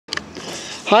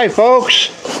Hi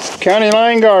folks, County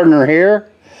Line Gardener here.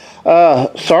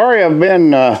 Sorry I've been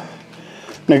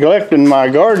neglecting my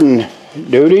garden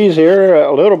duties here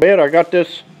a little bit. I got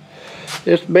this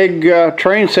big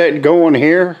train set going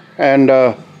here, and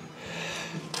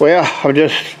well, I've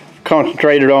just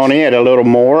concentrated on it a little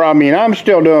more. I mean, I'm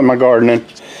still doing my gardening.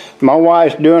 My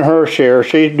wife's doing her share.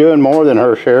 She's doing more than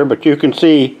her share, but you can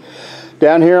see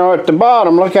down here at the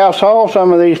bottom, look how tall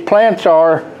some of these plants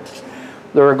are.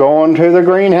 They're going to the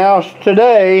greenhouse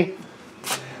today.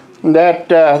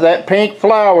 That pink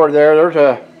flower there,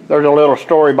 there's a little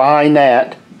story behind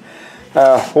that.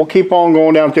 We'll keep on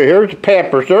going down through. Here's the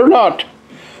peppers. They're not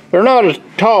as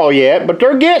tall yet, but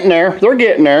they're getting there. They're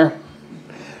getting there.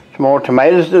 Some more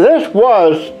tomatoes. This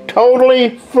was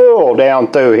totally full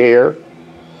down through here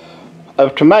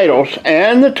of tomatoes,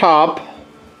 and the top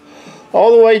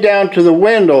all the way down to the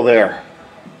window there.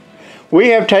 We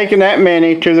have taken that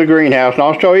many to the greenhouse, and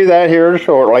I'll show you that here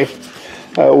shortly.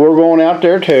 We're going out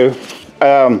there too.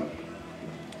 But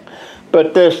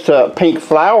this pink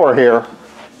flower here,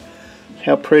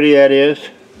 how pretty that is.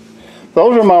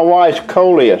 Those are my wife's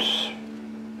coleus.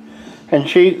 And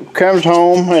she comes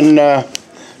home and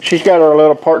she's got her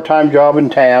little part-time job in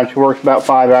town. She works about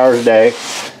 5 hours a day.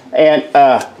 And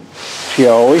she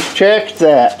always checks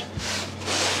that.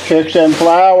 Checks them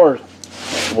flowers,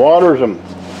 waters them.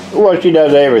 Well, she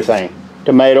does everything.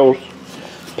 Tomatoes,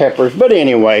 peppers. But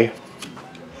anyway,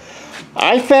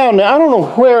 I don't know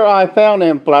where I found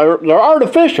them flowers. They're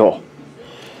artificial.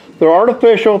 They're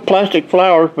artificial plastic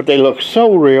flowers, but they look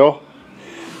so real.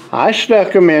 I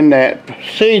stuck them in that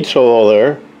seed soil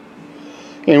there,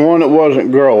 in one that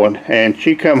wasn't growing. And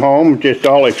she come home just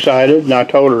all excited, and I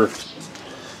told her.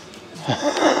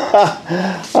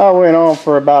 I went on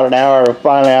for about an hour.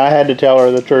 Finally, I had to tell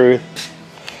her the truth.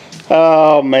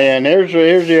 Oh man, here's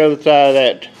the other side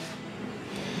of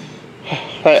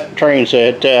that train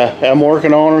set. I'm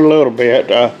working on it a little bit.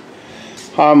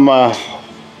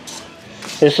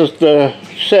 This is the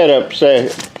setup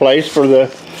place for the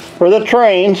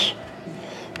trains.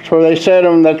 That's where they set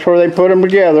them. That's where they put them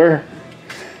together.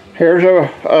 Here's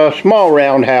a small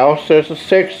roundhouse. There's a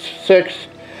six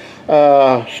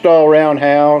stall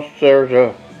roundhouse. There's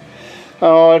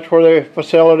that's where the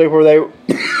facility where they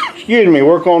excuse me,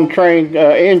 work on train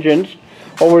engines.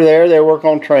 Over there they work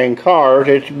on train cars.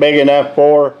 It's big enough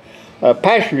for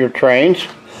passenger trains.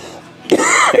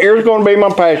 Here's going to be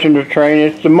my passenger train.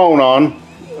 It's the Monon.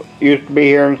 Used to be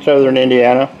here in southern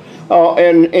Indiana. Oh,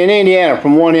 in Indiana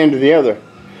from one end to the other.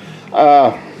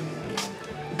 I'm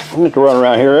going to run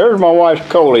around here. There's my wife's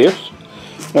coleus.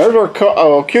 There's our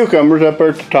cucumbers up there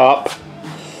at the top.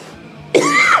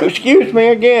 Excuse me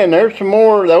again, there's some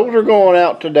more. Those are going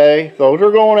out today. Those are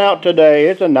going out today.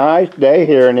 It's a nice day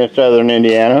here in southern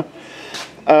Indiana.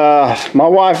 My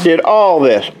wife did all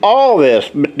this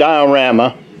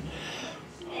diorama.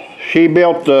 She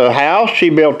built the house,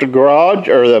 she built the garage,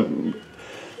 or the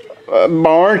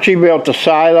barn, she built the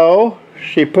silo.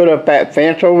 She put up that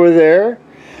fence over there.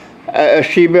 I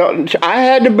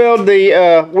had to build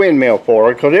the windmill for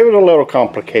her because it was a little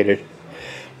complicated.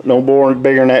 No more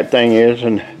bigger than that thing is.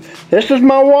 And this is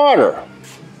my water.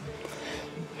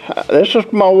 This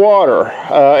is my water.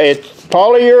 It's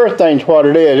polyurethane's what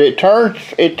it is.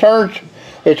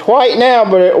 It's white now,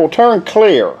 but it will turn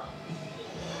clear.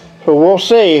 So we'll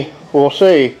see. We'll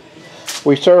see.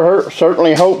 We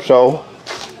certainly hope so.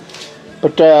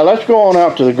 But let's go on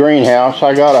out to the greenhouse.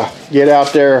 I gotta get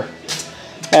out there.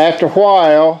 After a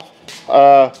while,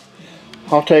 I'll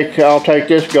take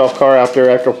this golf car out there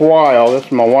after a while. This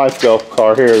is my wife's golf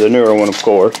car here, the newer one, of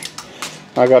course.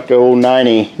 I got the old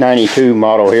 92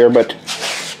 model here, but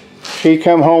she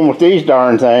come home with these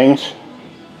darn things.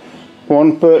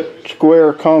 1 foot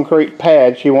square concrete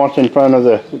pad she wants in front of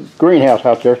the greenhouse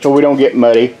out there so we don't get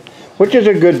muddy, which is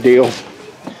a good deal.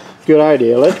 Good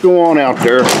idea. Let's go on out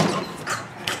there.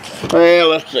 Well,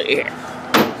 let's see here.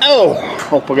 Oh,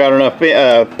 hope I got enough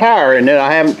power in it.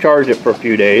 I haven't charged it for a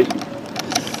few days.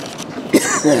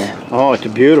 Oh, it's a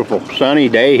beautiful sunny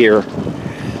day here.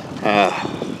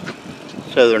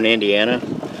 Southern Indiana.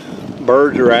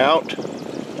 Birds are out.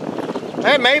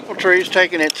 That maple tree's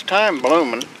taking its time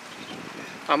blooming.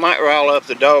 I might rile up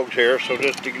the dogs here, so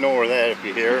just ignore that if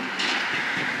you hear them.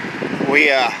 We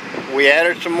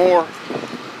added some more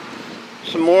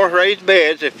raised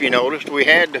beds. If you noticed, we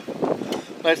had,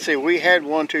 let's see, we had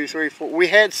 1, 2, 3, 4. We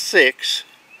had 6,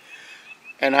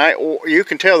 and you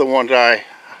can tell the ones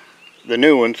the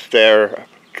new ones, they're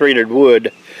treated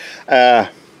wood. I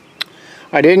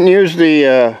didn't use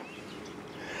the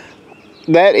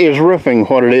that is roofing,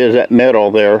 what it is, that metal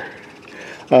there.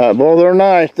 Well, they're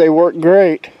nice, they work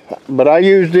great, but I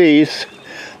use these.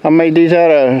 I made these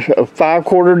out of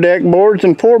 5/4 deck boards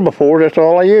and 4x4. That's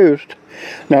all I used.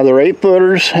 Now they're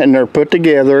 8-footers and they're put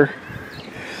together.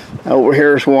 Over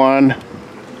here's one.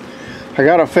 I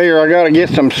gotta figure I gotta get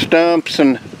some stumps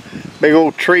and big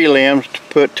old tree limbs to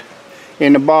put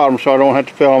in the bottom so I don't have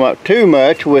to fill them up too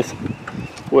much with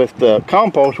the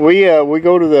compost. We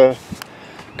go to the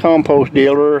compost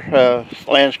dealer,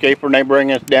 landscaper, and they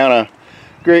bring us down a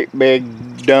great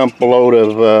big dump load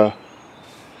of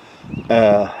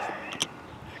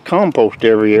compost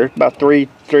every year. It's about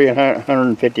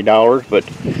 $350, but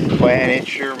man, it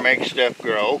sure makes stuff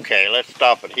grow. Okay, let's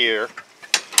stop it here.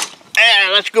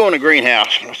 And let's go in the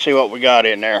greenhouse. Let's see what we got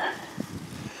in there.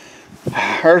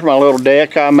 Here's my little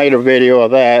deck. I made a video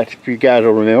of that, if you guys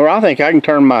will remember. I think I can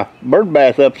turn my bird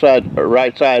bath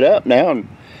right side up now and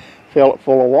fill it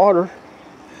full of water.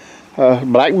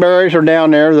 Blackberries are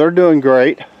down there. They're doing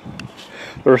great.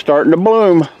 They're starting to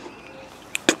bloom.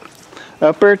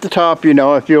 Up there at the top, you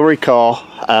know, if you'll recall,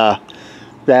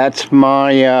 that's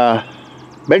my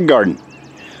big garden.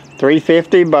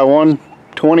 350 by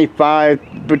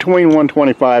 125, between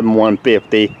 125 and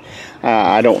 150.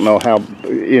 I don't know how,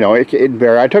 you know, it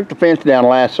vary. I took the fence down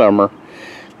last summer.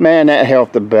 Man, that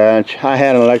helped a bunch. I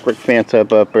had an electric fence up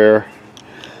there.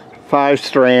 5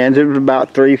 strands. It was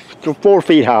about 3 to 4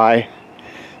 feet high.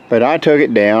 But I took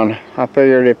it down. I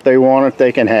figured if they want it,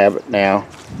 they can have it now.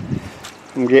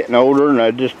 I'm getting older and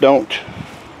I just don't,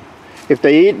 if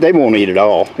they eat, they won't eat it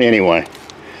all anyway.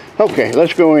 Okay,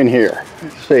 let's go in here.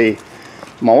 Let's see.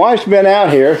 My wife's been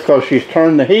out here because she's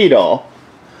turned the heat off.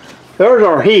 There's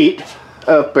our heat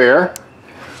up there.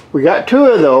 We got 2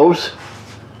 of those.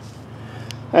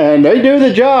 And they do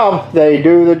the job. They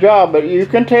do the job, but you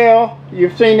can tell,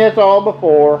 you've seen this all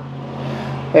before.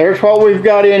 There's what we've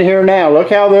got in here now. Look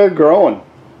how they're growing.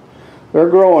 They're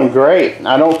growing great.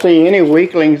 I don't see any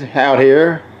weaklings out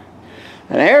here.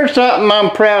 And there's something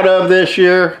I'm proud of this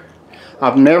year.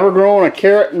 I've never grown a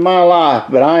carrot in my life,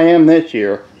 but I am this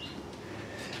year.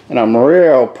 And I'm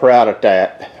real proud of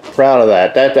that. Proud of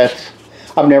that. That's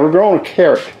I've never grown a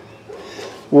carrot.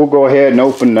 We'll go ahead and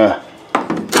open the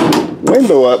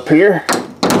window up here.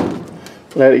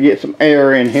 Let it get some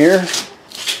air in here.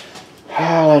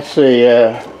 Let's see.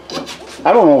 I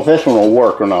don't know if this one will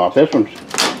work or not. This one's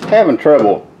having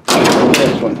trouble with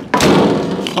this one.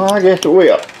 Well, I guess it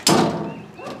will.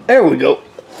 There we go.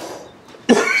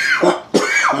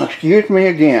 Excuse me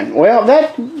again. Well,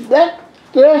 that's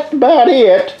about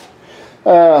it.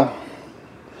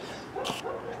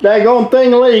 Daggone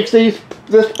thing leaks.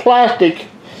 This plastic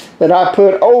that I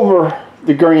put over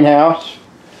the greenhouse,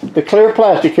 the clear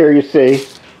plastic here you see,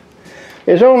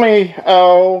 is only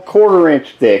 1/4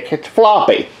 inch thick. It's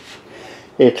floppy.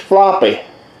 It's floppy.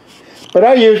 But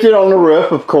I used it on the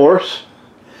roof, of course.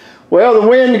 Well, the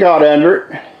wind got under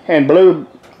it and blew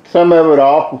some of it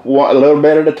off, a little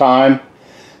bit at a time,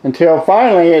 until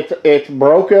finally it's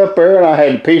broke up there, and I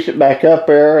had to piece it back up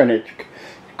there, and it's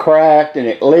cracked and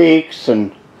it leaks.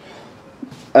 And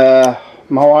my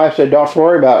wife said, "Don't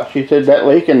worry about it." She said that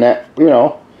leaking, that, you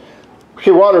know,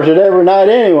 she waters it every night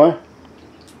anyway.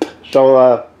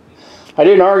 So I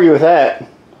didn't argue with that.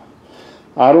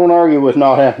 I don't argue with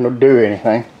not having to do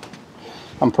anything.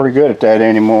 I'm pretty good at that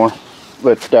anymore.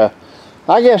 But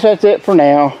I guess that's it for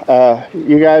now.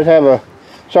 You guys have a,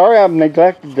 sorry I've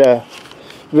neglected the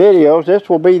videos. This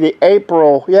will be the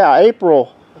April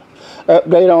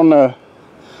update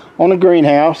on the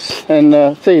greenhouse and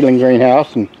the seedling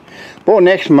greenhouse. And boy,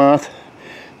 next month,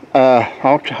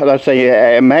 let's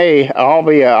say May,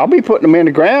 I'll be putting them in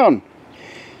the ground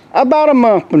about a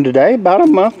month from today.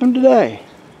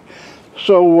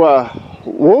 So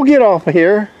we'll get off of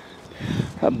here.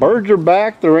 Birds are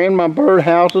back. They're in my bird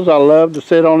houses. I love to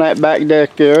sit on that back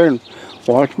deck there and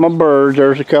watch my birds.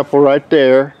 There's a couple right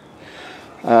there.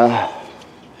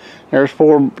 There's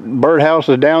 4 bird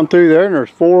houses down through there, and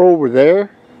there's 4 over there.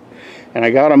 And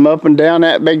I got them up and down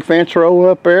that big fence row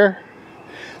up there.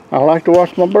 I like to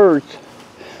watch my birds.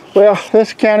 Well, this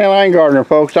is County Line Gardener,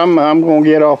 folks. I'm going to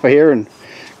get off of here and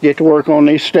get to work on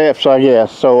these steps, I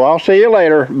guess. So I'll see you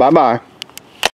later. Bye-bye.